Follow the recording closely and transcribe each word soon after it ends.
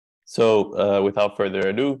Without further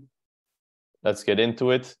ado, let's get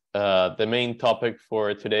into it. The main topic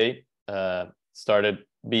for today started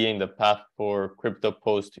being the path for crypto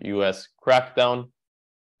post-US crackdown.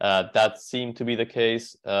 That seemed to be the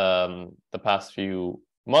case the past few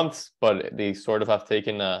months, but they sort of have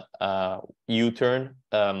taken a U-turn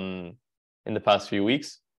in the past few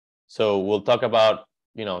weeks. So we'll talk about,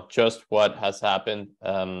 just what has happened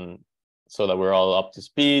so that we're all up to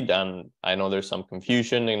speed. And I know there's some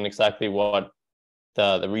confusion in exactly what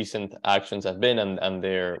the recent actions have been and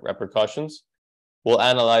their repercussions. We'll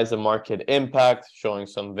analyze the market impact, showing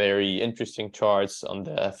some very interesting charts on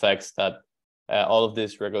the effects that all of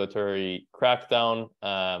this regulatory crackdown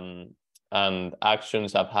and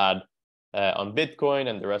actions have had on Bitcoin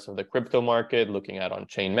and the rest of the crypto market, looking at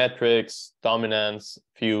on-chain metrics, dominance,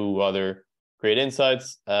 a few other great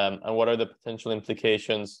insights, and what are the potential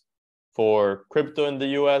implications for crypto in the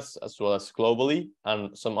US as well as globally,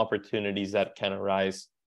 and some opportunities that can arise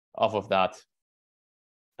off of that.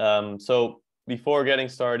 So before getting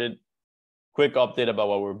started, quick update about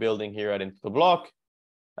what we're building here at Into the Block.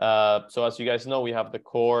 So as you guys know, we have the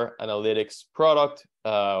core analytics product.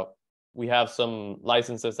 We have some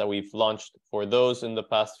licenses that we've launched for those in the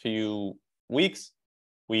past few weeks.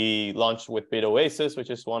 We launched with BitOasis, which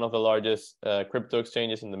is one of the largest crypto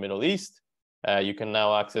exchanges in the Middle East. You can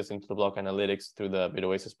now access Into the Block analytics through the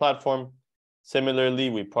BitOasis platform.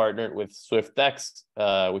 Similarly, we partnered with SwiftX,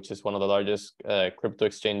 which is one of the largest crypto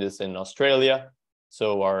exchanges in Australia.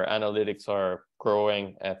 So our analytics are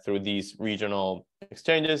growing through these regional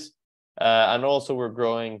exchanges. And also we're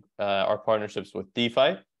growing our partnerships with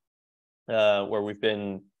DeFi, where we've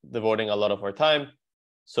been devoting a lot of our time.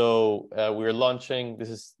 So we're launching, this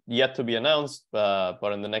is yet to be announced,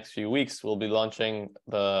 but in the next few weeks, we'll be launching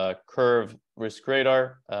the Curve Risk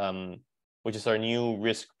Radar, which is our new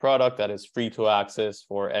risk product that is free to access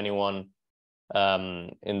for anyone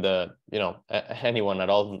in the, anyone at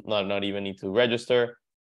all, not even need to register.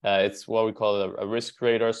 It's what we call a risk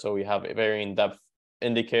radar. So we have very in-depth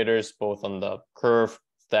indicators, both on the Curve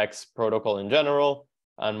DEX protocol in general,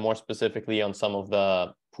 and more specifically on some of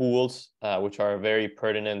the pools, which are very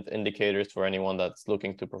pertinent indicators for anyone that's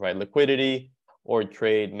looking to provide liquidity or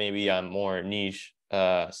trade maybe a more niche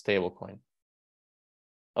stablecoin.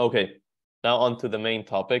 Okay, now on to the main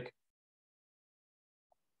topic.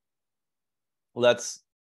 Let's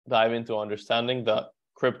dive into understanding the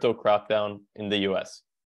crypto crackdown in the US.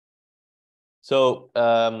 So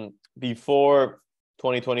before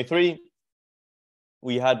 2023,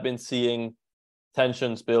 we had been seeing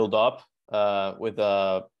tensions build up with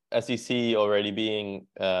the SEC already being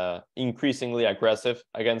increasingly aggressive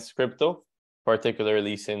against crypto,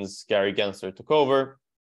 particularly since Gary Gensler took over.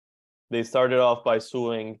 They started off by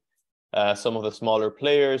suing some of the smaller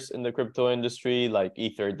players in the crypto industry, like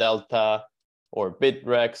Ether Delta or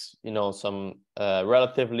Bitrex, some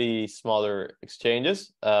relatively smaller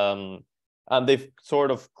exchanges. And they've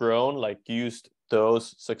sort of grown, used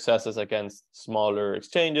those successes against smaller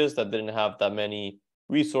exchanges that didn't have that many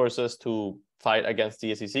resources to fight against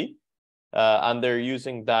the SEC. And they're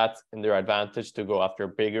using that in their advantage to go after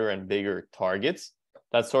bigger and bigger targets.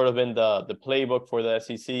 That's sort of been the playbook for the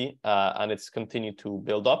SEC, and it's continued to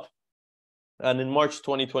build up. And in March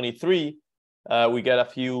 2023, we get a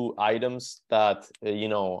few items that,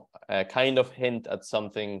 kind of hint at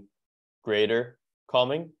something greater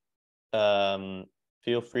coming.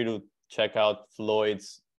 Feel free to check out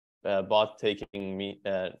Floyd's bot taking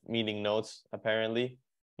meeting notes. Apparently,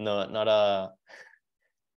 no, not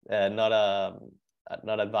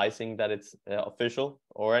advising that it's official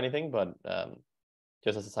or anything, but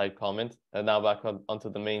just as a side comment. And now back onto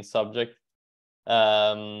the main subject.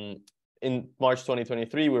 In March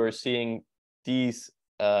 2023, we were seeing these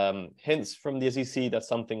hints from the SEC that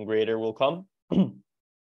something greater will come.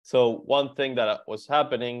 So one thing that was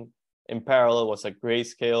happening in parallel was that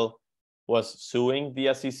Grayscale was suing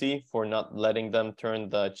the SEC for not letting them turn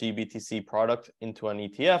the GBTC product into an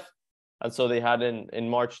ETF. And so they had in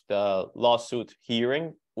March the lawsuit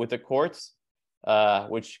hearing with the courts,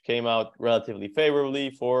 which came out relatively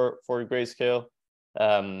favorably for Grayscale.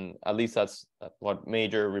 At least that's what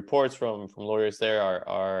major reports from lawyers there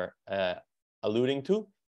are alluding to.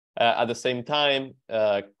 At the same time,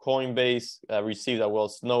 Coinbase received a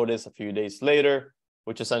Wells notice a few days later,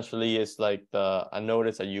 which essentially is like a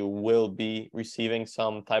notice that you will be receiving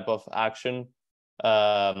some type of action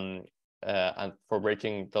and for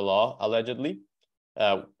breaking the law, allegedly,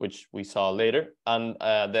 which we saw later. And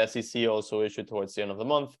the SEC also issued towards the end of the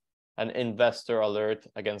month an investor alert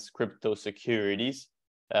against crypto securities,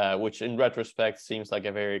 which in retrospect seems like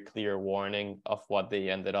a very clear warning of what they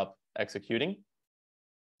ended up executing.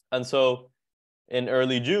 And so in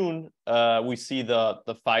early June, we see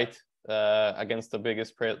the fight against the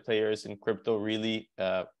biggest players in crypto really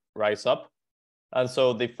rise up. And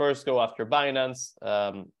so they first go after Binance,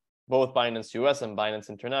 both Binance US and Binance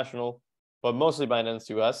International, but mostly Binance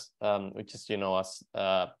US, which is,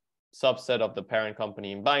 a subset of the parent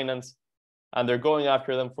company in Binance. And they're going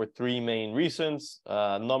after them for three main reasons.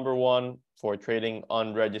 Number one, for trading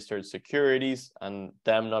unregistered securities and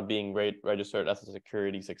them not being registered as a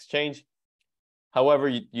securities exchange. However,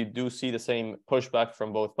 you do see the same pushback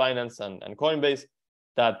from both Binance and Coinbase,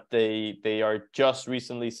 that they are just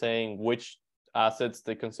recently saying which assets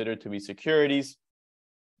they consider to be securities.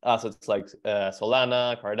 Assets like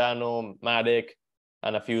Solana, Cardano, Matic,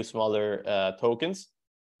 and a few smaller tokens.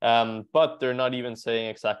 But they're not even saying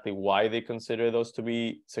exactly why they consider those to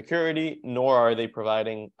be security, nor are they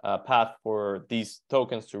providing a path for these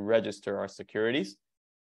tokens to register as securities.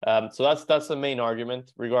 So that's the main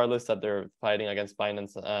argument, regardless, that they're fighting against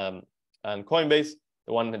Binance and Coinbase,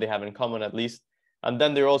 the one that they have in common at least. And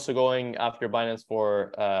then they're also going after Binance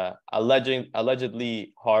for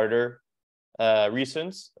allegedly harder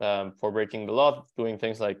reasons for breaking the law, doing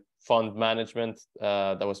things like fund management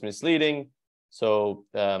that was misleading. So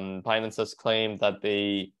Binance has claimed that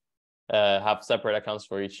they have separate accounts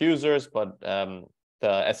for each users, but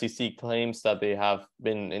the SEC claims that they have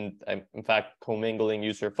been in fact commingling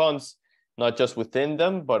user funds, not just within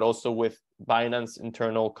them, but also with Binance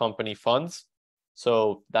internal company funds.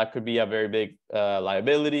 So that could be a very big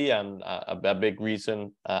liability and a big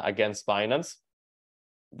reason against Binance.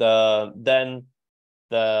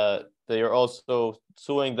 They are also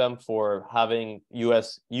suing them for having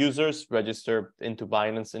US users registered into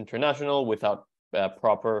Binance International without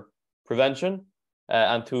proper prevention.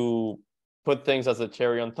 And to put things as a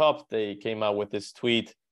cherry on top, they came out with this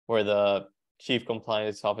tweet where the chief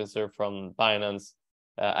compliance officer from Binance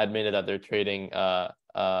admitted that they're trading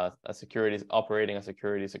operating a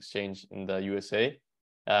securities exchange in the USA,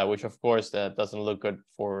 which of course doesn't look good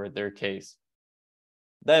for their case.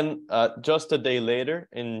 Then just a day later,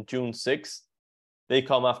 in June 6th, they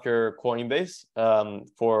come after Coinbase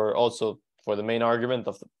for the main argument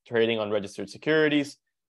of trading unregistered securities,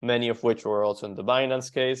 many of which were also in the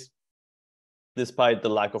Binance case, despite the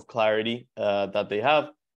lack of clarity that they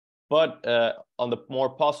have. But on the more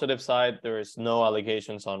positive side, there is no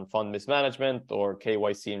allegations on fund mismanagement or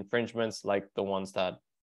KYC infringements like the ones that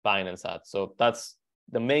Binance had. So that's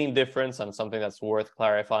the main difference, and something that's worth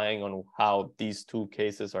clarifying on how these two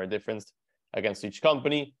cases are different against each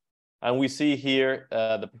company. And we see here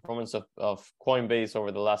the performance of Coinbase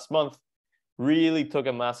over the last month really took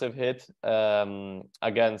a massive hit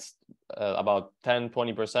against about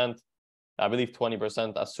 10-20%, I believe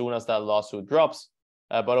 20% as soon as that lawsuit drops.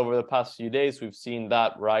 But over the past few days, we've seen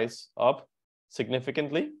that rise up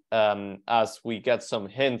significantly as we get some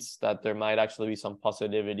hints that there might actually be some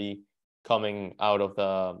positivity coming out of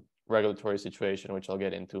the regulatory situation, which I'll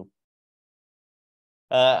get into.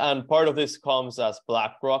 And part of this comes as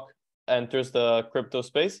BlackRock enters the crypto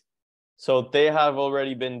space. So they have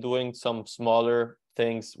already been doing some smaller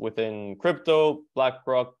things within crypto.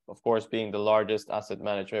 BlackRock, of course, being the largest asset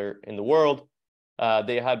manager in the world.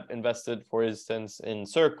 They had invested, for instance, in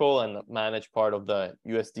Circle and managed part of the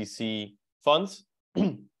USDC funds.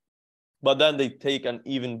 But then they take an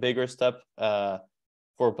even bigger step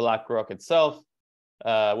for BlackRock itself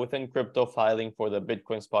within crypto, filing for the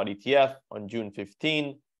Bitcoin spot ETF on June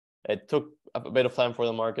 15. It took a bit of time for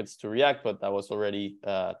the markets to react, but that was already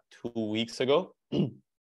 2 weeks ago.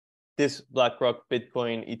 This BlackRock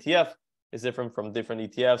Bitcoin ETF is different from different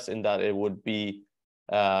ETFs in that it would be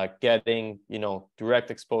getting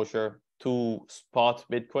direct exposure to spot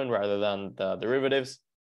Bitcoin rather than the derivatives,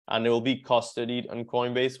 and it will be custodied on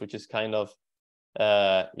Coinbase, which is kind of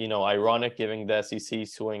ironic, given the SEC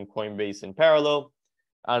suing Coinbase in parallel.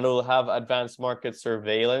 And it will have advanced market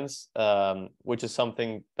surveillance, which is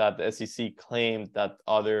something that the SEC claimed that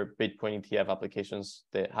other Bitcoin ETF applications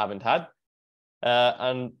they haven't had.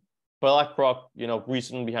 And BlackRock,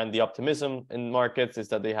 reason behind the optimism in markets is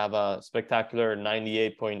that they have a spectacular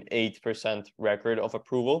 98.8% record of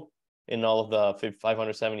approval in all of the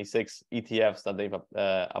 576 ETFs that they've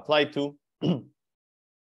applied to.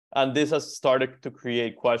 And this has started to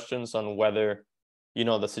create questions on whether,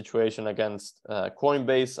 the situation against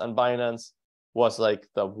Coinbase and Binance was like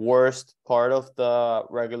the worst part of the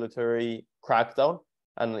regulatory crackdown.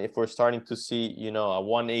 And if we're starting to see, a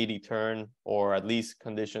 180 turn, or at least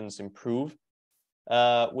conditions improve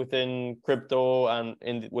within crypto and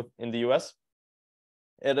in the US,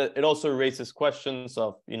 it also raises questions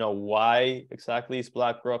of, why exactly is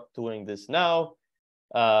BlackRock doing this now?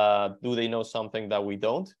 Do they know something that we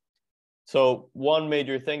don't? So one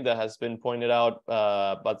major thing that has been pointed out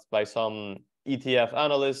but by some ETF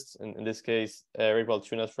analysts, in this case, Eric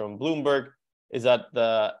Balchunas from Bloomberg, is that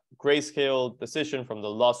the Grayscale decision from the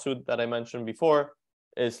lawsuit that I mentioned before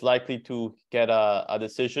is likely to get a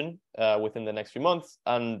decision within the next few months.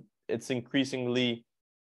 And it's increasingly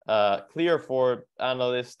clear for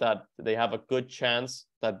analysts that they have a good chance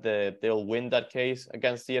that they'll win that case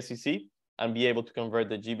against the SEC and be able to convert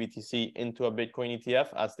the GBTC into a Bitcoin ETF,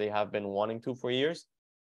 as they have been wanting to for years.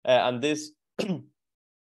 And this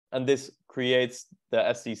and this creates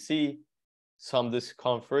the SEC some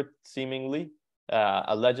discomfort, seemingly,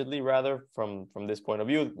 allegedly rather, from this point of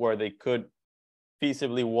view, where they could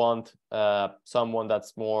feasibly want someone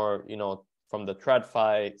that's more, from the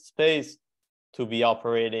TradFi space to be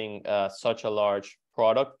operating such a large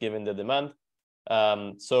product given the demand.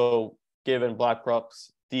 So given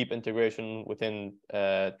BlackRock's deep integration within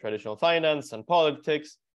traditional finance and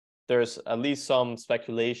politics, there's at least some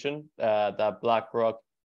speculation that BlackRock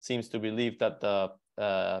seems to believe that the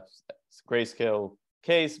Grayscale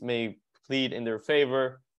case may plead in their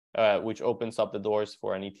favor, which opens up the doors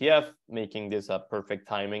for an ETF, making this a perfect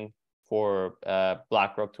timing for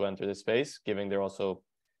BlackRock to enter the space, given they're also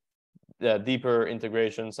deeper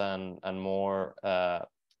integrations and more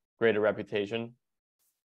greater reputation.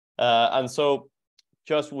 And so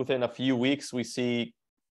just within a few weeks, we see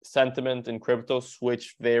sentiment in crypto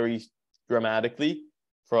switch very dramatically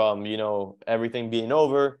from, everything being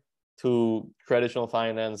over to traditional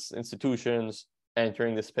finance institutions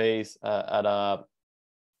entering the space at a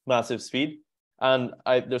massive speed. And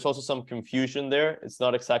there's also some confusion there. It's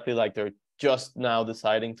not exactly like they're just now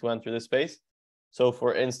deciding to enter the space. So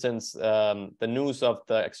for instance, the news of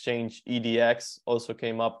the exchange EDX also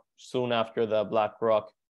came up soon after the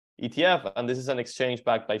BlackRock ETF. And this is an exchange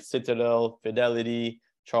backed by Citadel, Fidelity,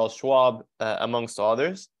 Charles Schwab, amongst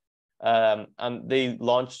others. And they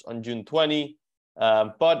launched on June 20.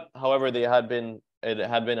 But however, it had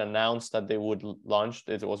been announced that they would launch.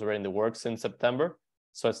 It was already in the works in September.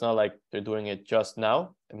 So it's not like they're doing it just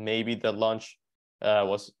now. Maybe the launch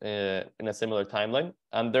was in a similar timeline.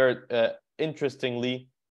 And they're interestingly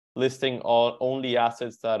listing only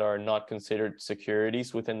assets that are not considered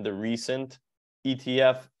securities within the recent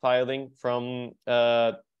ETF filing from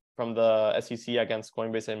the SEC against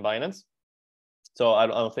Coinbase and Binance. So I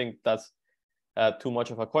don't think that's too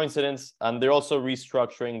much of a coincidence. And they're also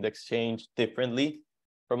restructuring the exchange differently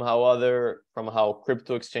from how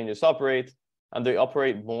crypto exchanges operate. And they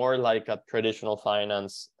operate more like a traditional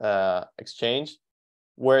finance exchange,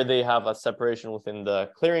 where they have a separation within the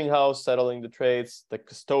clearinghouse settling the trades, the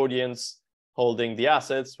custodians holding the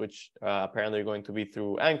assets, which apparently are going to be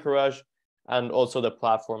through Anchorage, and also the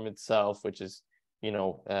platform itself, which is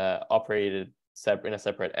operated in a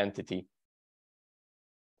separate entity.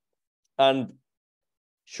 And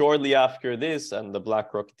shortly after this, and the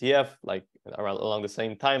BlackRock ETF, like along the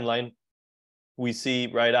same timeline, we see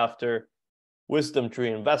right after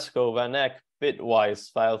WisdomTree, Invesco, VanEck,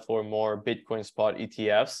 Bitwise file for more Bitcoin spot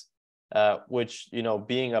ETFs, which,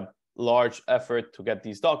 being a large effort to get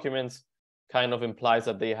these documents, kind of implies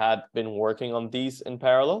that they had been working on these in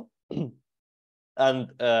parallel.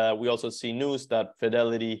 And we also see news that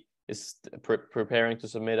Fidelity is preparing to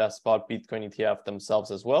submit a spot Bitcoin ETF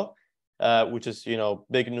themselves as well, which is,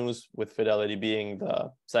 big news, with Fidelity being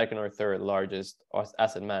the second or third largest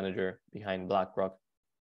asset manager behind BlackRock.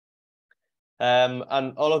 And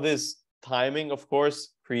all of this timing, of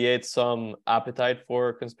course, creates some appetite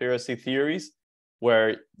for conspiracy theories,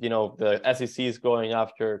 where, the SEC is going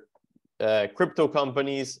after crypto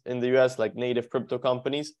companies in the US, like native crypto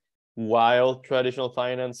companies, while traditional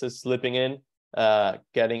finance is slipping in,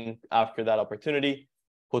 getting after that opportunity,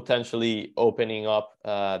 potentially opening up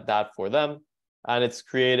that for them. And it's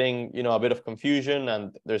creating, a bit of confusion,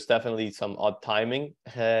 and there's definitely some odd timing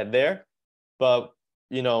there. But,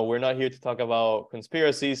 we're not here to talk about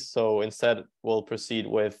conspiracies. So instead, we'll proceed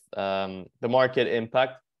with the market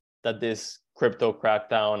impact that this crypto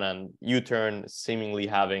crackdown and U-turn seemingly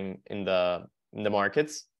having in the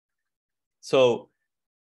markets. So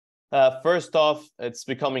first off, it's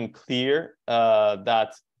becoming clear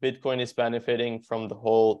that Bitcoin is benefiting from the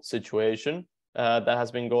whole situation that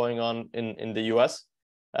has been going on in the US.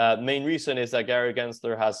 Main reason is that Gary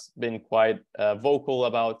Gensler has been quite vocal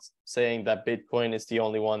about saying that Bitcoin is the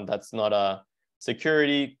only one that's not a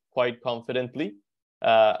security, quite confidently.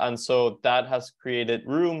 And so that has created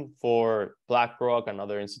room for BlackRock and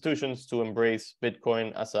other institutions to embrace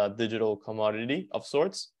Bitcoin as a digital commodity of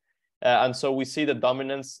sorts. And so we see the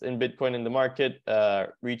dominance in Bitcoin in the market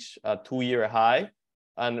reach a 2-year high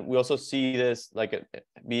And we also see this like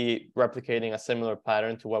be replicating a similar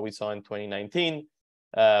pattern to what we saw in 2019,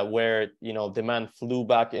 where demand flew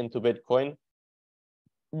back into Bitcoin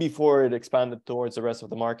before it expanded towards the rest of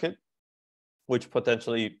the market, which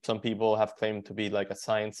potentially some people have claimed to be like a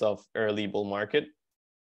signs of early bull market.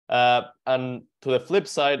 And to the flip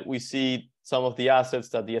side, we see some of the assets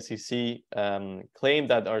that the SEC claimed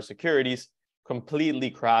that are securities completely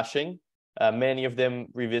crashing. Many of them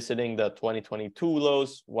revisiting the 2022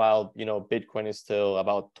 lows, while Bitcoin is still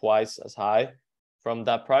about twice as high from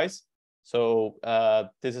that price. So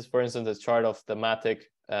this is, for instance, a chart of the Matic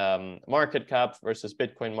market cap versus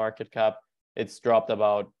Bitcoin market cap. It's dropped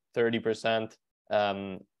about 30%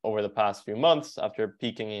 over the past few months after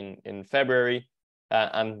peaking in February,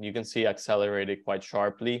 and you can see accelerated quite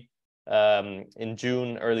sharply in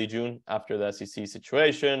June, early June, after the SEC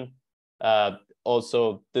situation.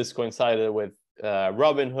 Also, this coincided with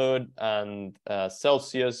Robinhood and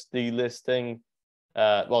Celsius delisting,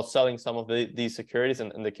 selling some of these securities.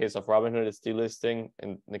 And in the case of Robinhood, it's delisting.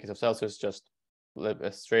 In the case of Celsius, just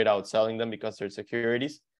straight out selling them because they're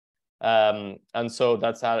securities. And so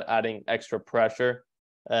that's adding extra pressure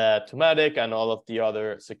to Matic and all of the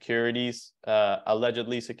other securities,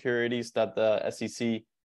 allegedly securities that the SEC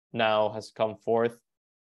now has come forth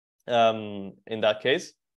in that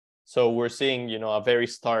case. So we're seeing, a very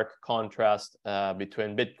stark contrast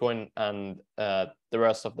between Bitcoin and the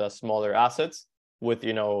rest of the smaller assets, with,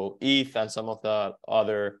 ETH and some of the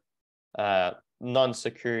other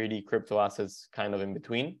non-security crypto assets kind of in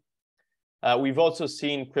between. We've also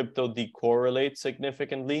seen crypto decorrelate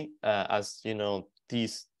significantly as,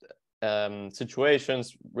 these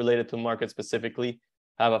situations related to market specifically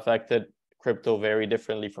have affected crypto very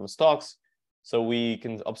differently from stocks. So we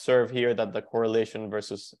can observe here that the correlation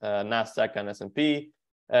versus NASDAQ and S&P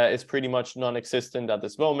is pretty much non-existent at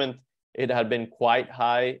this moment. It had been quite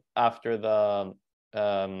high after the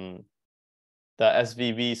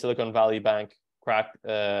SVB, Silicon Valley Bank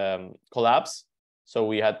collapse. So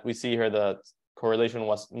we see here the correlation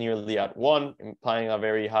was nearly at 1, implying a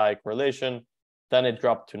very high correlation. Then it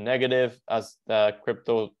dropped to negative as the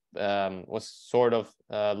crypto was sort of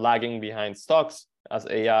lagging behind stocks as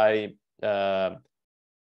AI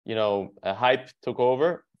hype took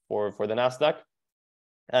over for the NASDAQ.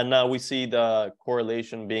 And now we see the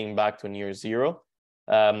correlation being back to near zero,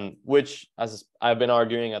 which, as I've been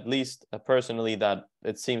arguing, at least personally, that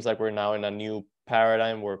it seems like we're now in a new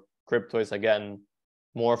paradigm where crypto is again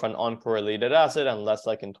more of an uncorrelated asset and less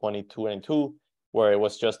like in 2022, where it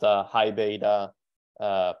was just a high beta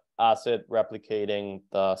asset replicating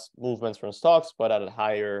the movements from stocks, but at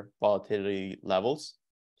higher volatility levels.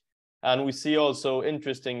 And we see also,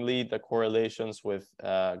 interestingly, the correlations with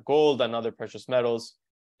gold and other precious metals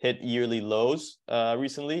hit yearly lows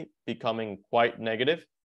recently, becoming quite negative.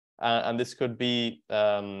 And this could be,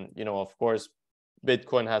 of course,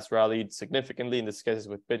 Bitcoin has rallied significantly. In this case,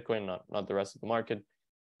 with Bitcoin, not the rest of the market,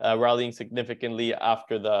 rallying significantly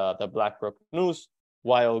after the BlackRock news,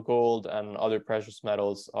 while gold and other precious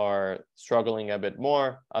metals are struggling a bit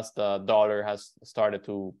more as the dollar has started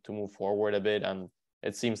to move forward a bit, and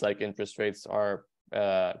it seems like interest rates are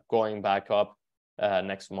going back up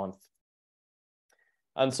next month.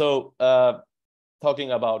 And so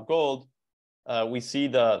talking about gold, we see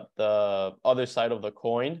the other side of the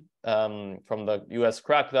coin from the US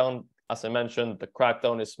crackdown. As I mentioned, the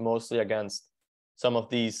crackdown is mostly against some of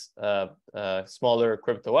these smaller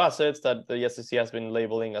crypto assets that the SEC has been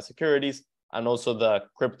labeling as securities, and also the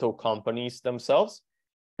crypto companies themselves.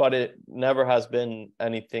 But it never has been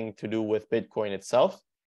anything to do with Bitcoin itself.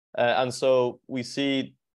 And so we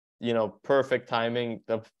see, perfect timing,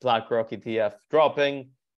 the BlackRock ETF dropping,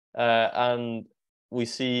 and we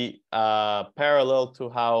see parallel to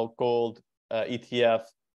how gold ETF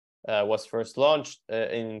was first launched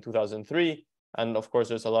in 2003. And of course,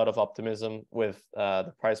 there's a lot of optimism with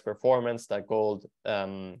the price performance that gold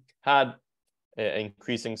had,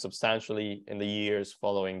 increasing substantially in the years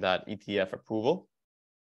following that ETF approval.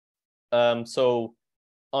 So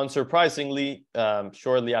unsurprisingly,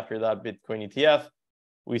 shortly after that Bitcoin ETF,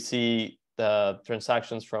 we see the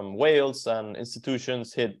transactions from whales and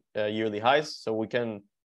institutions hit yearly highs. So we can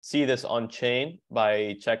see this on chain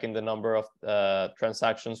by checking the number of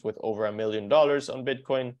transactions with over $1 million on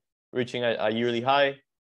Bitcoin reaching a yearly high.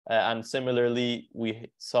 And similarly, we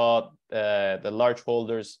saw the large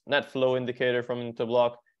holders net flow indicator from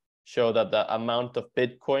Interblock show that the amount of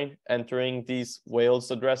Bitcoin entering these whales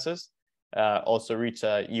addresses also reached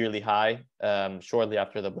a yearly high shortly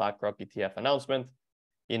after the BlackRock ETF announcement,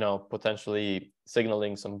 potentially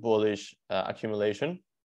signaling some bullish accumulation.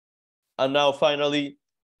 And now finally,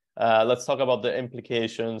 let's talk about the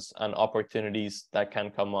implications and opportunities that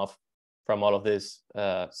can come off from all of this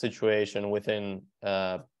situation within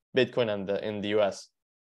Bitcoin and in the US.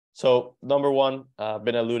 So number one, I've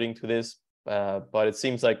been alluding to this, but it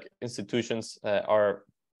seems like institutions are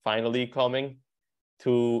finally coming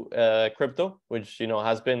to crypto, which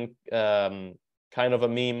has been kind of a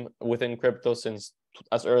meme within crypto since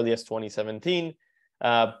as early as 2017.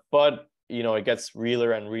 But it gets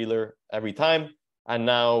realer and realer every time. And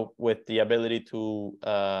now with the ability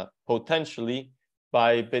to potentially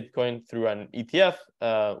buy Bitcoin through an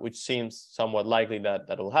ETF, which seems somewhat likely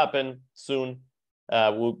that will happen soon,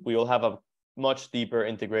 we will have a much deeper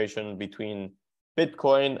integration between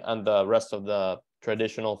Bitcoin and the rest of the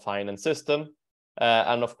traditional finance system.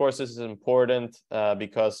 And of course, this is important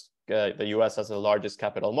because the US has the largest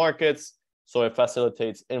capital markets. So it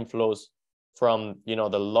facilitates inflows from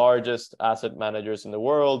the largest asset managers in the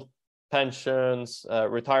world, pensions,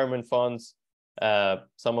 retirement funds,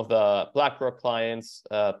 some of the BlackRock clients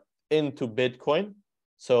into Bitcoin.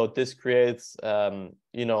 So this creates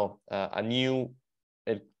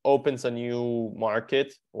it opens a new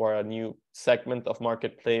market, or a new segment of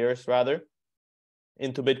market players rather,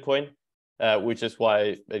 into Bitcoin, which is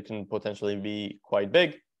why it can potentially be quite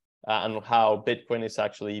big, and how Bitcoin is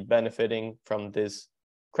actually benefiting from this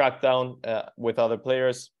crackdown with other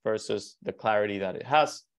players versus the clarity that it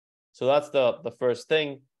has. So that's the first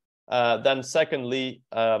thing. Then secondly,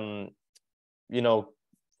 after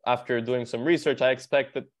doing some research, I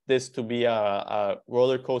expected this to be a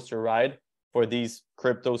roller coaster ride for these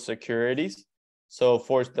crypto securities. So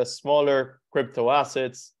for the smaller crypto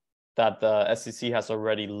assets that the SEC has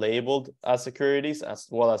already labeled as securities, as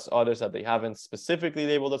well as others that they haven't specifically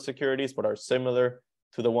labeled as securities, but are similar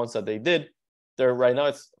to the ones that they did, right now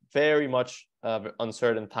it's very much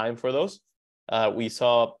uncertain time for those. We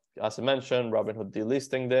saw, as I mentioned, Robinhood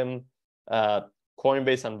delisting them.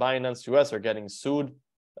 Coinbase and Binance US are getting sued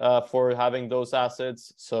for having those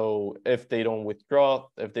assets. So if they don't withdraw,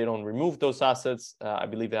 if they don't remove those assets, I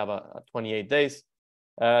believe they have a 28 days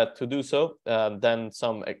to do so. Then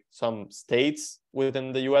some states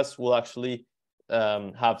within the US will actually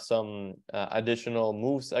have some additional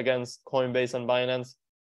moves against Coinbase and Binance,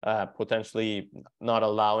 potentially not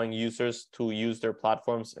allowing users to use their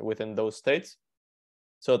platforms within those states.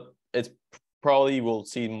 So it's probably will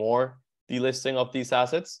see more delisting of these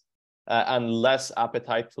assets and less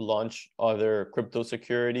appetite to launch other crypto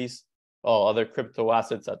securities or other crypto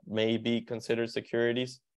assets that may be considered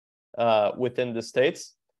securities within the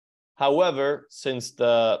states. However, since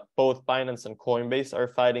both Binance and Coinbase are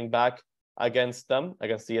fighting back against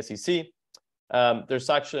the SEC, there's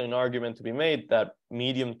actually an argument to be made that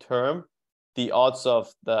medium term, the odds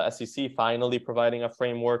of the SEC finally providing a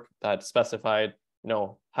framework that specified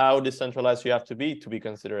how decentralized you have to be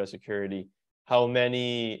considered a security. How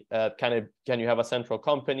many can you have a central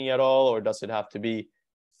company at all, or does it have to be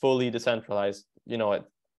fully decentralized?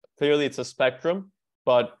 Clearly it's a spectrum,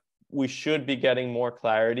 but we should be getting more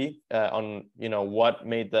clarity on what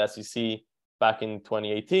made the SEC back in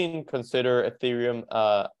 2018 consider Ethereum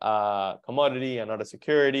a commodity and not a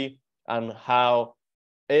security, and how,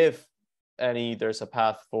 if any, there's a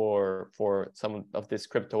path for some of these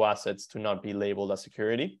crypto assets to not be labeled as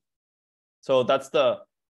security. So that's the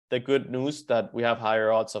good news, that we have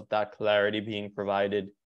higher odds of that clarity being provided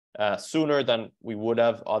sooner than we would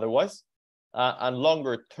have otherwise. And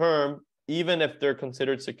longer term, even if they're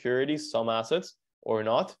considered securities, some assets or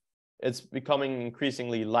not, it's becoming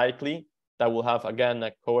increasingly likely that we'll have, again,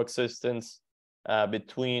 a coexistence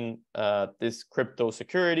between these crypto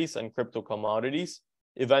securities and crypto commodities.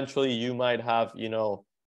 Eventually, you might have,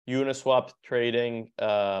 Uniswap trading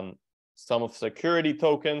some of security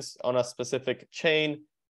tokens on a specific chain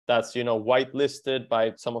that's, whitelisted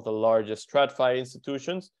by some of the largest TradFi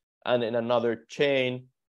institutions, and in another chain,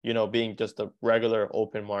 being just a regular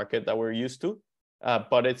open market that we're used to.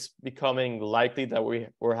 But it's becoming likely that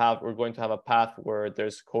we're going to have a path where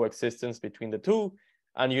there's coexistence between the two,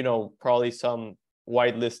 and probably some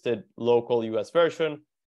whitelisted local US version,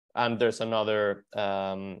 and there's another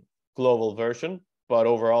global version. But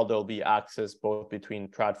overall, there'll be access both between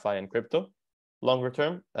TradFi and crypto longer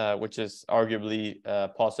term, which is arguably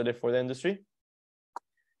positive for the industry.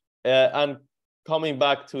 And coming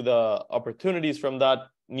back to the opportunities from that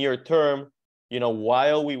near term,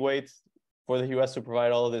 while we wait for the US to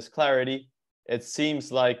provide all of this clarity, it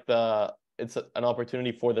seems like it's an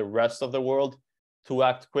opportunity for the rest of the world to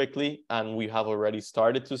act quickly, and we have already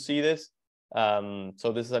started to see this.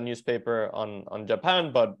 So this is a newspaper on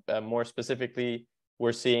Japan, but more specifically,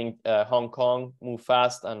 we're seeing Hong Kong move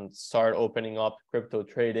fast and start opening up crypto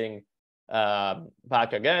trading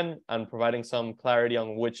back again and providing some clarity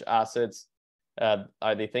on which assets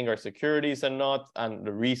they think are securities and not, and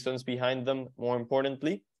the reasons behind them, more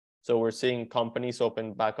importantly. So we're seeing companies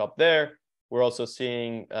open back up there. We're also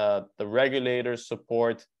seeing the regulators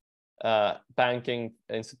support banking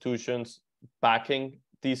institutions backing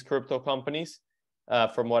these crypto companies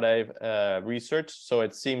from what I've researched. So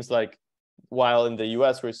it seems like while in the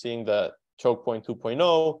US we're seeing the choke point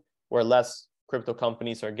 2.0, where less crypto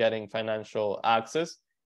companies are getting financial access,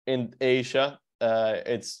 in Asia,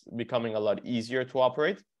 it's becoming a lot easier to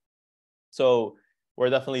operate. So we're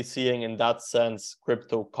definitely seeing in that sense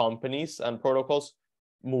crypto companies and protocols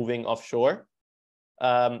moving offshore.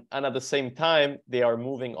 And at the same time, they are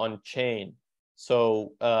moving on chain.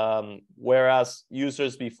 So whereas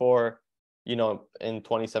users before, in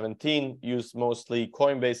 2017 used mostly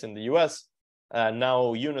Coinbase in the US,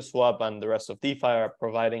 now Uniswap and the rest of DeFi are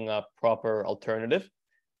providing a proper alternative.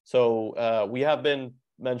 So we have been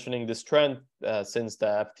mentioning this trend since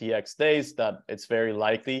the FTX days, that it's very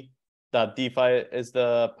likely that DeFi is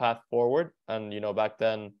the path forward. And back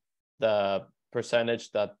then the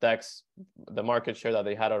percentage that DEX, the market share that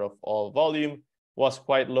they had out of all volume, was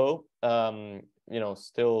quite low,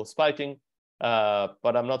 still spiking.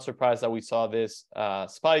 But I'm not surprised that we saw this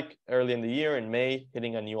spike early in the year in May,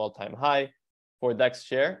 hitting a new all-time high for DEX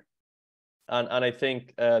share. And I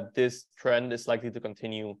think this trend is likely to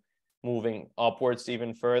continue moving upwards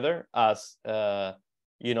even further as,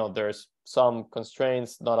 there's some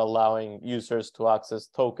constraints not allowing users to access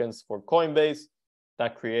tokens for Coinbase.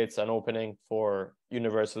 That creates an opening for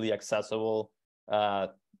universally accessible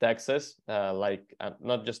DEXs, like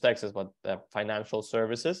not just DEXs, but financial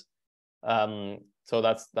services. So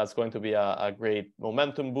that's going to be a great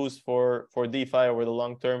momentum boost for DeFi over the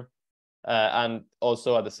long term. And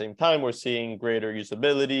also at the same time, we're seeing greater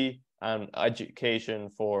usability and education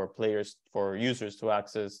for users to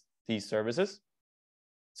access these services.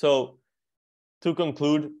 So to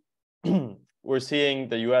conclude, we're seeing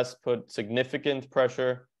the US put significant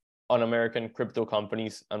pressure on American crypto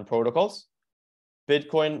companies and protocols.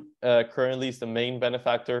 Bitcoin currently is the main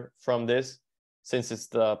benefactor from this, since it's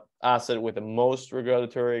the asset with the most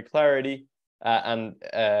regulatory clarity, and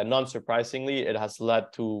non-surprisingly, it has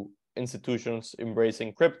led to institutions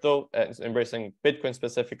embracing embracing Bitcoin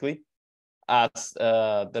specifically as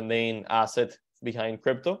the main asset behind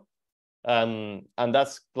crypto. And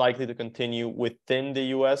that's likely to continue within the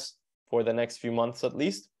US for the next few months at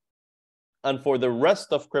least. And for the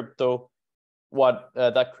rest of crypto, what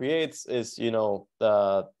that creates is,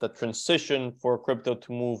 the transition for crypto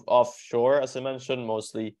to move offshore, as I mentioned,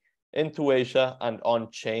 mostly into Asia and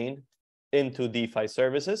on-chain into DeFi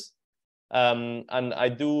services. And I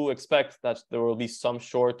do expect that there will be some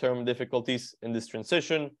short-term difficulties in this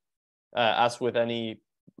transition, as with any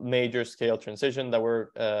major scale transition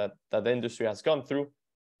that the industry has gone through.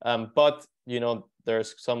 But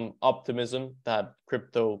there's some optimism that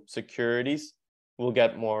crypto securities will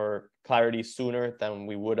get more clarity sooner than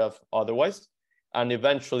we would have otherwise, and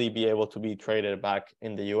eventually be able to be traded back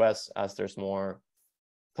in the US as there's more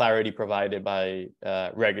clarity provided by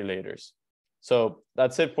regulators. So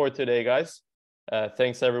that's it for today, guys.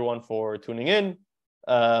 Thanks everyone for tuning in.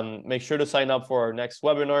 Make sure to sign up for our next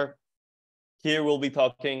webinar. Here we'll be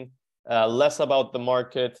talking less about the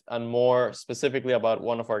market and more specifically about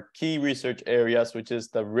one of our key research areas, which is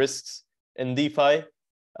the risks in DeFi.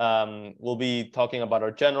 We'll be talking about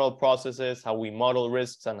our general processes, how we model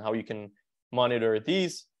risks, and how you can monitor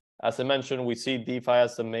these. As I mentioned, we see DeFi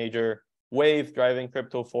as a major wave driving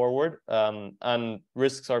crypto forward, and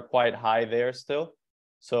risks are quite high there still.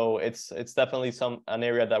 So it's definitely an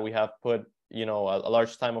area that we have put a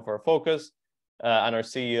large time of our focus. And our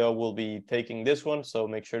CEO will be taking this one, so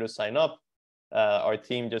make sure to sign up. Our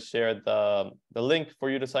team just shared the link for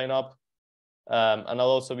you to sign up. And I'll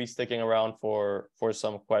also be sticking around for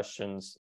some questions